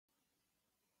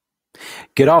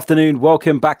Good afternoon.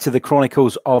 Welcome back to the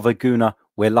Chronicles of a Gooner.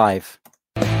 We're live.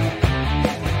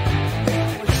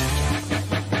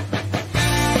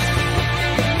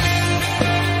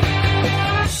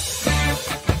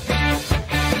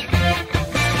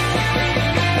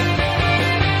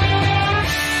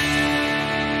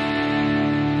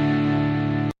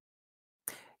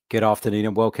 Good afternoon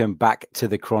and welcome back to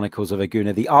the Chronicles of a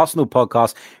Gooner, the Arsenal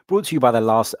podcast brought to you by the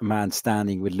Last Man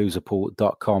Standing with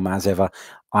loserpool.com. As ever,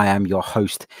 I am your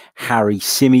host, Harry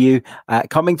Symeou,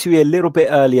 coming to you a little bit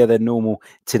earlier than normal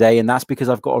today. And that's because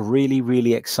I've got a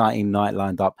really exciting night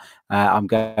lined up. I'm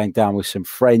going down with some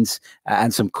friends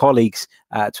and some colleagues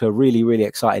to a really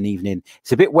exciting evening.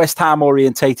 It's a bit West Ham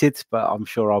orientated, but I'm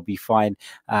sure I'll be fine.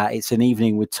 It's an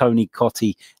evening with Tony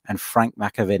Cottee and Frank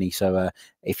McAvenny. So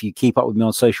if you keep up with me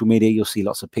on social media, you'll see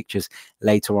lots of pictures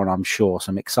later on, I'm sure.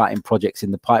 Some exciting projects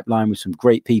in the pipeline with some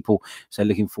great people. So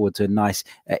looking forward to a nice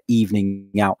evening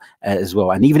out as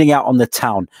well, and evening out on the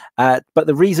town. But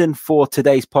the reason for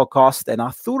today's podcast, and I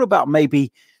thought about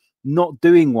maybe not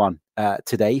doing one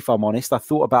today, if I'm honest. I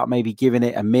thought about maybe giving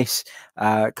it a miss,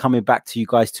 coming back to you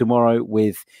guys tomorrow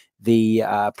with the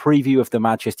preview of the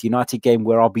Manchester United game,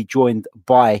 where I'll be joined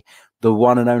by the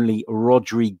one and only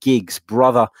Rodri Giggs,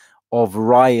 brother of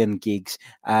Ryan Giggs,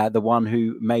 the one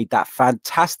who made that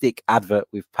fantastic advert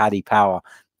with Paddy Power.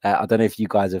 I don't know if you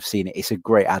guys have seen it. It's a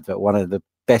great advert, one of the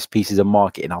best pieces of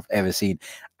marketing I've ever seen.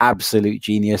 Absolute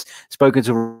genius. Spoken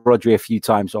to Rodri a few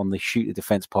times on the Shoot the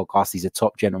Defence podcast. He's a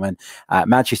top gentleman,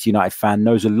 Manchester United fan,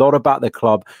 knows a lot about the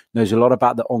club, knows a lot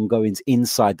about the ongoings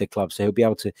inside the club. So he'll be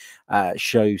able to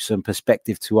show some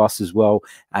perspective to us as well,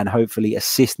 and hopefully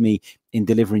assist me in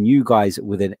delivering you guys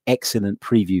with an excellent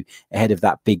preview ahead of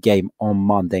that big game on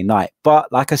Monday night.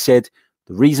 But like I said,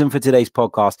 the reason for today's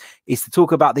podcast is to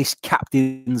talk about this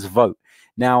captain's vote.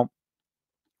 Now,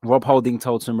 Rob Holding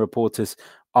told some reporters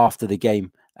after the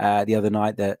game the other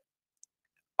night that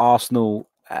Arsenal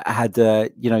had,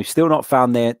 still not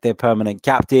found their permanent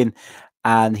captain.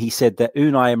 And he said that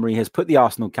Unai Emery has put the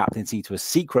Arsenal captaincy to a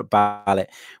secret ballot,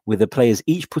 with the players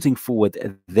each putting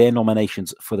forward their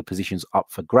nominations for the positions up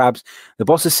for grabs. The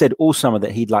boss has said all summer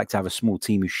that he'd like to have a small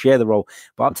team who share the role.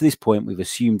 But up to this point, we've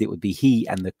assumed it would be he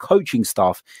and the coaching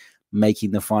staff making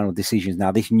the final decisions.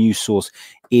 Now, this news source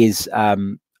is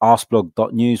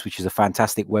arsblog.news, which is a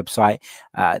fantastic website.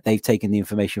 They've taken the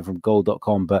information from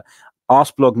goal.com, but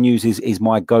Arsblog News is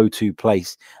my go-to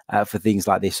place for things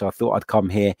like this. So I thought I'd come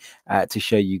here to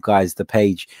show you guys the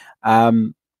page.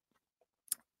 So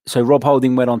Rob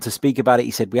Holding went on to speak about it.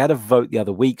 He said, we had a vote the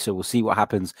other week, so we'll see what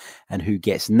happens and who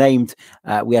gets named.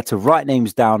 We had to write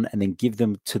names down and then give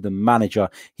them to the manager.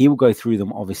 He will go through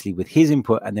them, obviously, with his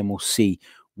input, and then we'll see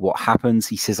what happens.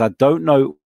 He says, I don't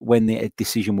know when the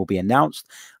decision will be announced.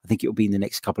 I think it will be in the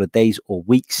next couple of days or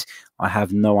weeks. I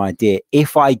have no idea.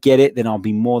 If I get it, then I'll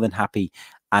be more than happy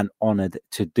and honoured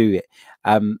to do it.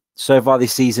 So far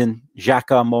this season,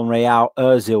 Xhaka, Monreal,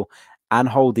 Ozil and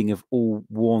Holding have all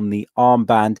worn the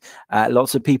armband.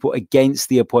 Lots of people against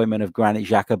the appointment of Granit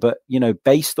Xhaka, but,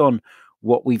 based on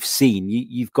what we've seen,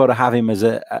 you've got to have him as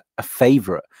a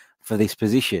favourite for this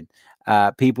position.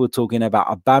 People are talking about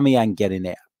Aubameyang getting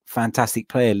it. Fantastic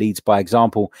player, leads by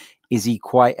example. Is he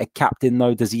quite a captain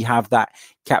though? Does he have that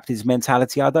captain's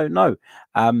mentality? I don't know.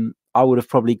 I would have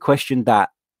probably questioned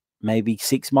that maybe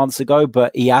 6 months ago,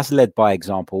 but he has led by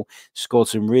example, scored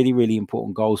some really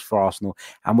important goals for Arsenal.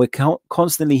 And we're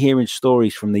constantly hearing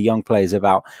stories from the young players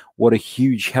about what a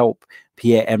huge help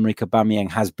Pierre-Emerick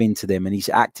Aubameyang has been to them. And he's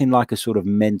acting like a sort of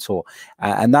mentor.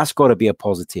 And that's got to be a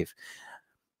positive.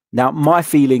 Now, my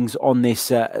feelings on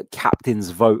this captain's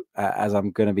vote, as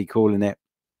I'm going to be calling it,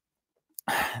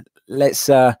 let's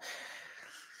calm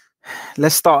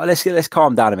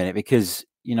down a minute, because,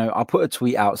 I put a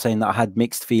tweet out saying that I had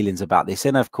mixed feelings about this.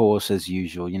 And of course, as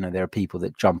usual, there are people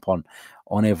that jump on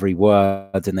every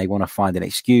word and they want to find an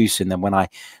excuse. And then when I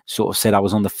sort of said I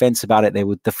was on the fence about it,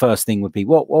 the first thing would be,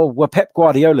 well, Pep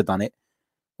Guardiola done it.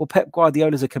 Well, Pep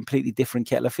Guardiola's a completely different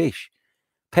kettle of fish.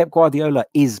 Pep Guardiola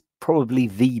is probably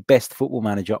the best football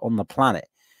manager on the planet,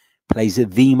 plays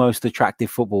the most attractive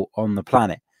football on the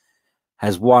planet,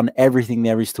 has won everything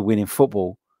there is to win in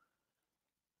football.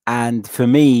 And for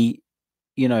me,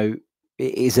 it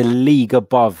is a league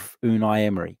above Unai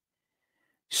Emery.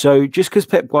 So just because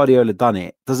Pep Guardiola done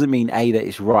it doesn't mean A, that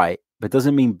it's right, but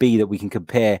doesn't mean B, that we can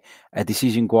compare a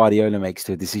decision Guardiola makes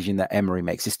to a decision that Emery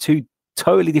makes. It's two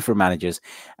totally different managers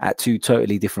at two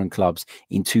totally different clubs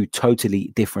in two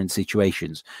totally different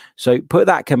situations. So put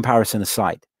that comparison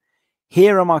aside.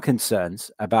 Here are my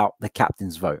concerns about the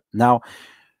captain's vote. Now,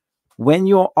 when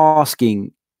you're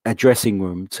asking a dressing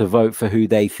room to vote for who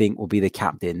they think will be the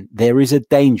captain, there is a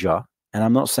danger and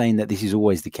I'm not saying that this is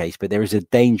always the case, but there is a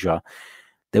danger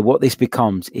that what this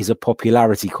becomes is a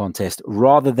popularity contest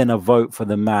rather than a vote for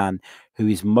the man who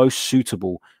is most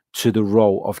suitable to the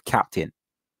role of captain.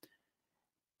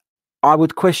 I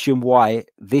would question why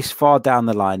this far down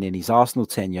the line in his Arsenal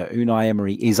tenure, Unai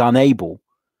Emery is unable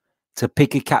to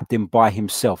pick a captain by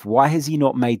himself. Why has he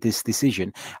not made this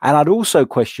decision? And I'd also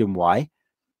question why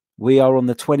we are on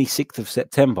the 26th of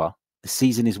September. The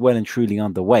season is well and truly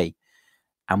underway,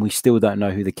 and we still don't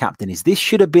know who the captain is. This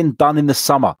should have been done in the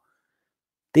summer.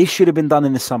 This should have been done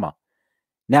in the summer.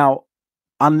 Now,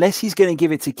 unless he's going to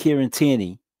give it to Kieran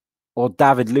Tierney or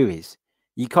David Luiz,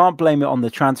 you can't blame it on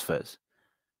the transfers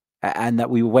and that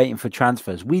we were waiting for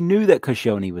transfers. We knew that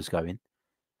Koscielny was going.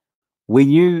 We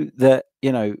knew that,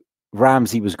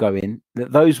 Ramsey was going,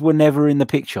 that those were never in the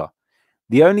picture.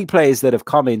 The only players that have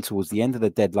come in towards the end of the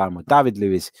deadline were David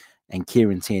Luiz and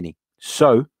Kieran Tierney.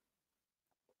 So,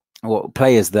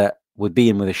 players that would be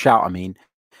in with a shout,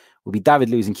 will be David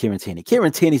Luiz and Kieran Tierney.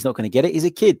 Kieran Tierney's not going to get it. He's a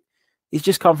kid. He's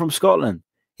just come from Scotland.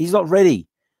 He's not ready.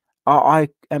 I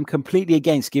am completely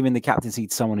against giving the captaincy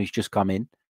to someone who's just come in.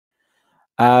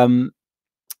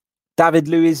 David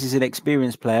Luiz is an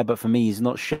experienced player, but for me, he's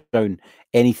not shown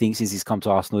anything since he's come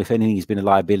to Arsenal. If anything, he's been a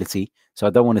liability. So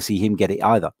I don't want to see him get it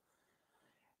either.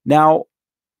 Now,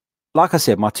 like I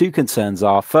said, my two concerns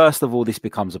are, first of all, this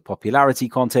becomes a popularity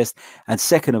contest. And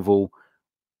second of all,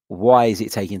 why is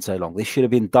it taking so long? This should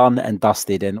have been done and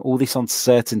dusted, and all this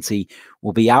uncertainty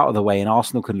will be out of the way and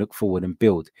Arsenal can look forward and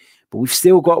build. But we've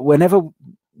still got, whenever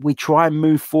we try and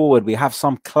move forward, we have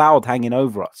some cloud hanging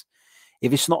over us.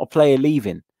 If it's not a player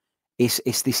leaving,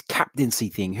 it's this captaincy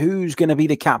thing. Who's going to be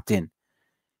the captain?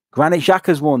 Granit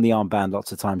Xhaka's worn the armband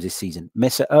lots of times this season.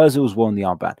 Mesut Ozil's worn the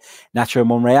armband. Nacho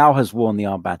Monreal has worn the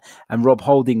armband. And Rob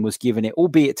Holding was given it,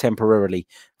 albeit temporarily,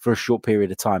 for a short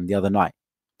period of time the other night.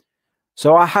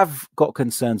 So I have got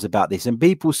concerns about this. And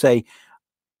people say,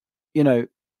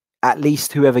 at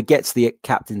least whoever gets the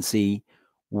captaincy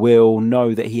will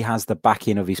know that he has the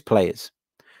backing of his players.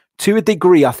 To a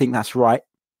degree, I think that's right.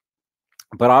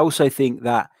 But I also think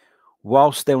that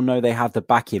whilst they'll know they have the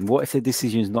backing, what if the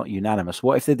decision is not unanimous?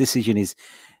 What if the decision is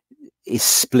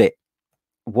split?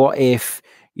 What if,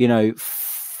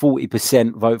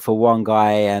 40% vote for one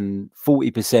guy and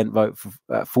 40% vote for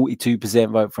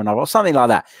 42% vote for another, or something like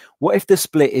that? What if the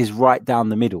split is right down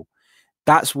the middle?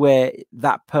 That's where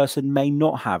that person may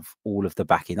not have all of the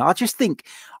backing. I just think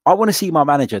I want to see my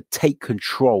manager take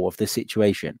control of the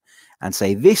situation and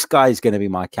say, this guy is going to be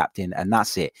my captain, and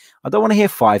that's it. I don't want to hear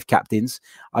 5 captains.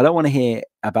 I don't want to hear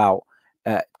about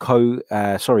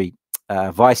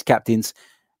vice captains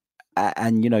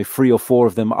and 3 or 4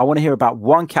 of them. I want to hear about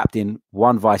one captain,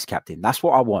 one vice captain. That's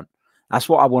what I want. That's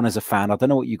what I want as a fan. I don't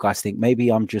know what you guys think. Maybe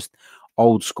I'm just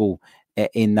old school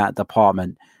in that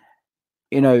department.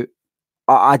 I'm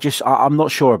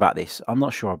not sure about this. I'm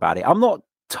not sure about it. I'm not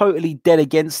totally dead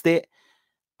against it.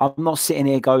 I'm not sitting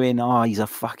here going, he's a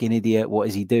fucking idiot. What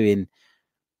is he doing?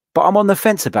 But I'm on the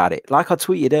fence about it. Like I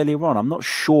tweeted earlier on, I'm not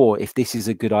sure if this is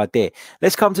a good idea.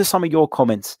 Let's come to some of your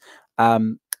comments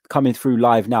coming through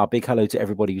live now. Big hello to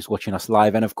everybody who's watching us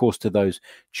live. And of course, to those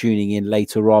tuning in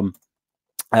later on.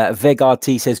 Vegard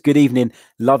T says, good evening.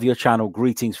 Love your channel.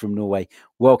 Greetings from Norway.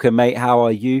 Welcome, mate. How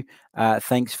are you?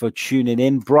 Thanks for tuning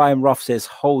in. Brian Ruff says,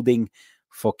 Holding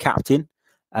for captain.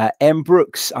 M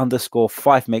Brooks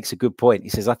 _5 makes a good point. He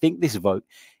says, I think this vote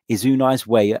is Unai's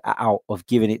way out of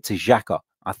giving it to Xhaka.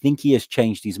 I think he has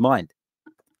changed his mind.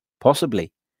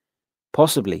 Possibly.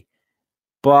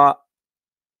 But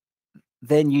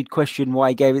then you'd question why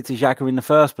he gave it to Xhaka in the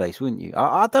first place, wouldn't you?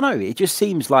 I don't know. It just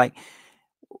seems like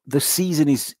the season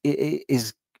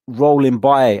is rolling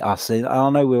by us. And I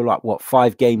know we're like,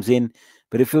 5 games in,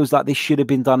 but it feels like this should have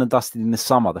been done and dusted in the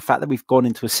summer. The fact that we've gone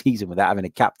into a season without having a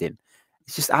captain,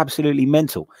 it's just absolutely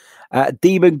mental.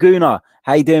 Demon Guna,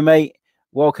 how you doing, mate?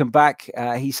 Welcome back.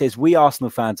 He says, we Arsenal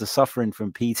fans are suffering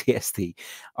from PTSD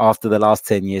after the last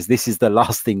 10 years. This is the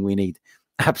last thing we need.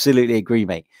 Absolutely agree,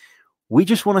 mate. We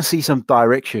just want to see some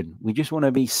direction. We just want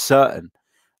to be certain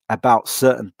about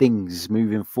certain things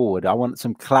moving forward. I want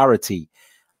some clarity.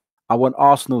 I want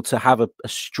Arsenal to have a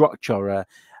structure,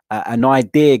 an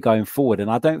idea going forward. And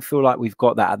I don't feel like we've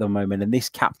got that at the moment. And this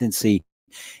captaincy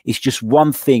is just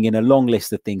one thing in a long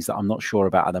list of things that I'm not sure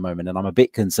about at the moment. And I'm a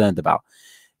bit concerned about.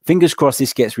 Fingers crossed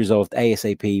this gets resolved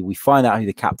ASAP. We find out who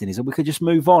the captain is and we could just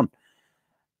move on.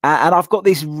 And I've got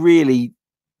this really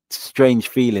strange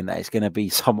feeling that it's going to be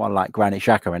someone like Granit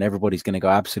Xhaka and everybody's going to go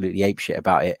absolutely apeshit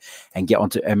about it and get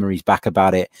onto Emery's back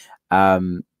about it.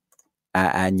 And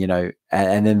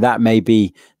then that may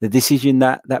be the decision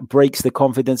that breaks the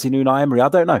confidence in Unai Emery. I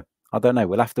don't know.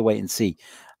 We'll have to wait and see.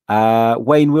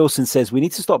 Wayne Wilson says, we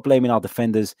need to stop blaming our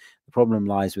defenders. The problem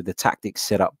lies with the tactics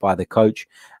set up by the coach.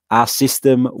 Our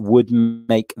system would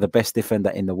make the best defender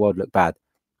in the world look bad.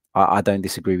 I don't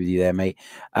disagree with you there, mate.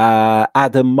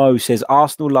 Adam Moe says,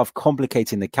 Arsenal love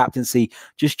complicating the captaincy.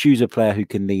 Just choose a player who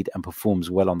can lead and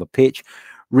performs well on the pitch.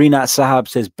 Rinat Sahab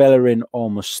says, Bellerin or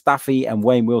Mustafi. And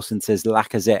Wayne Wilson says,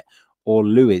 Lacazette or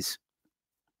Lewis.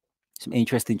 Some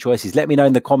interesting choices. Let me know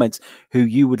in the comments who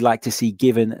you would like to see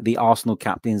given the Arsenal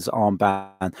captain's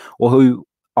armband, or who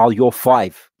are your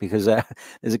 5, because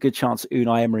there's a good chance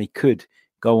Unai Emery could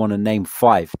go on and name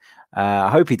 5. I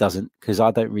hope he doesn't, because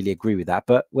I don't really agree with that,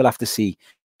 but we'll have to see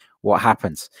what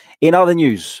happens. In other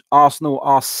news, Arsenal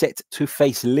are set to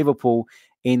face Liverpool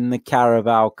in the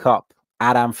Carabao Cup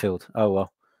at Anfield. Oh,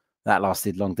 well, that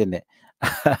lasted long, didn't it?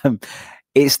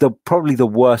 It's probably the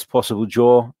worst possible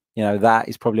draw. You know, that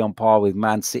is probably on par with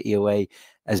Man City away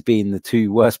as being the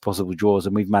 2 worst possible draws,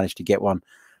 and we've managed to get one.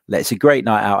 It's a great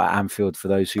night out at Anfield for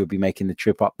those who will be making the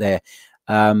trip up there.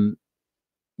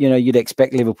 You know, you'd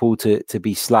expect Liverpool to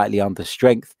be slightly under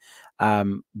strength.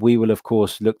 We will, of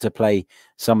course, look to play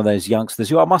some of those youngsters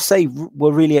who I must say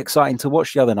were really exciting to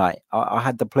watch the other night. I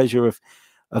had the pleasure of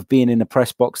being in the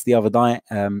press box the other night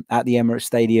at the Emirates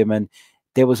Stadium, and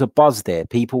there was a buzz there.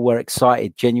 People were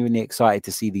excited, genuinely excited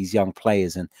to see these young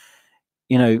players. And,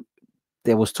 you know,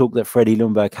 there was talk that Freddie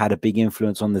Ljungberg had a big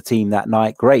influence on the team that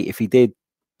night. Great. If he did,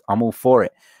 I'm all for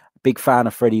it. Big fan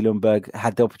of Freddie Ljungberg.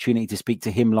 Had the opportunity to speak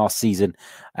to him last season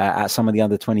at some of the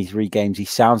under-23 games. He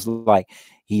sounds like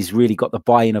he's really got the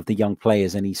buy-in of the young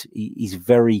players, and he's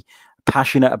very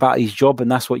passionate about his job, and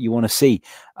that's what you want to see.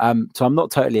 So I'm not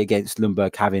totally against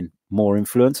Ljungberg having more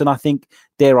influence, and I think,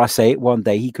 dare I say it, one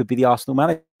day he could be the Arsenal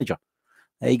manager.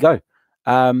 There you go.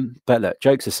 But look,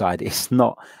 jokes aside, it's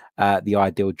not the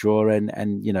ideal draw,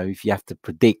 and you know, if you have to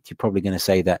predict, you're probably going to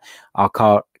say that our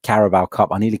Carabao Cup,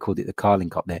 I nearly called it the Carling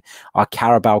Cup there, our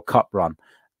Carabao Cup run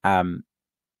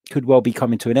could well be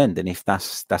coming to an end, and if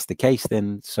that's the case,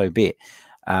 then so be it.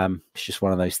 It's just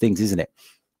one of those things, isn't it?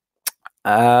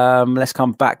 Let's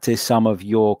come back to some of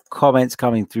your comments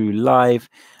coming through live.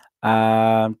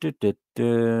 Jordan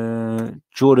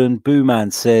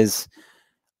Booman says,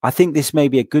 I think this may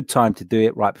be a good time to do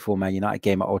it right before Man United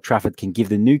game at Old Trafford can give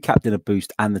the new captain a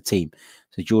boost and the team.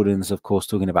 So Jordan's, of course,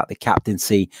 talking about the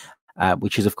captaincy,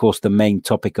 which is, of course, the main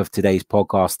topic of today's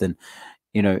podcast. And,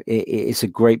 you know, it's a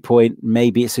great point.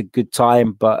 Maybe it's a good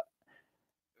time, but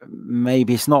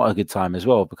maybe it's not a good time as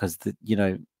well, because, you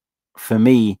know, for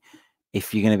me,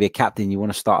 if you're going to be a captain, you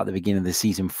want to start at the beginning of the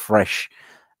season fresh.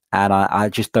 And I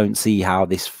just don't see how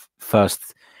this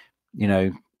first, you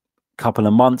know, couple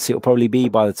of months it'll probably be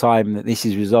by the time that this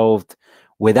is resolved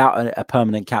without a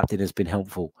permanent captain has been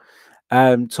helpful.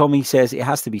 Tommy says it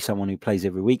has to be someone who plays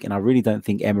every week, and I really don't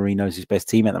think Emery knows his best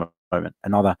team at the moment.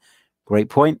 Another great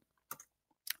point.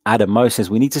 Adam Moe says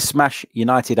we need to smash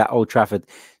United at Old Trafford.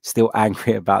 Still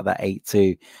angry about that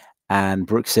 8-2. And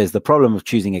Brooks says the problem of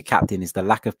choosing a captain is the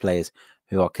lack of players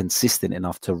who are consistent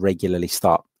enough to regularly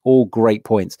start. All great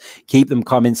points. Keep them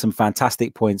coming. Some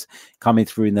fantastic points coming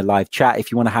through in the live chat.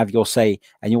 If you want to have your say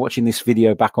and you're watching this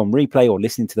video back on replay or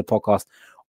listening to the podcast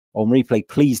on replay,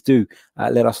 please do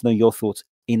let us know your thoughts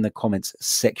in the comments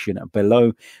section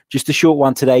below. Just a short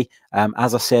one today.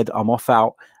 As I said, I'm off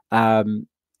out and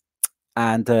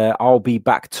I'll be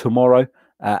back tomorrow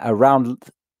around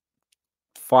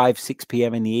 5-6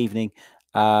 p.m. in the evening,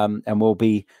 and we'll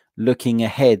be looking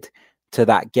ahead to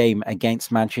that game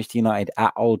against Manchester United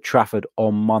at Old Trafford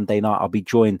on Monday night. I'll be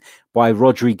joined by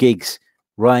Rodri Giggs,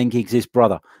 Ryan Giggs'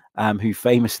 brother, who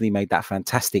famously made that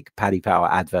fantastic Paddy Power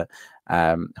advert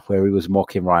where he was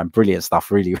mocking Ryan. Brilliant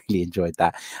stuff. Really, really enjoyed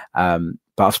that.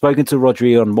 But I've spoken to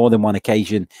Rodri on more than one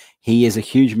occasion. He is a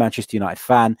huge Manchester United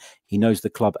fan. He knows the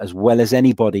club as well as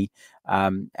anybody,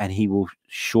 and he will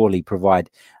surely provide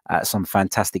some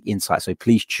fantastic insight. So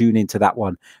please tune into that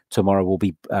one tomorrow. We'll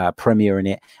be premiering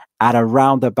it at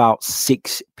around about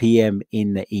 6 p.m.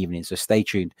 in the evening. So stay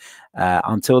tuned.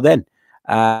 Until then,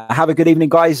 have a good evening,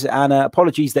 guys. And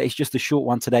apologies that it's just a short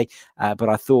one today, but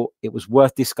I thought it was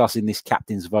worth discussing this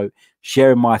captain's vote,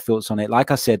 sharing my thoughts on it.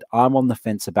 Like I said, I'm on the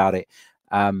fence about it.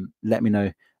 Let me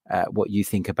know what you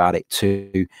think about it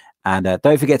too. And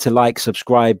don't forget to like,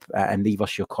 subscribe, and leave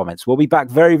us your comments. We'll be back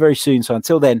very, very soon. So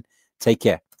until then, take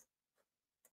care.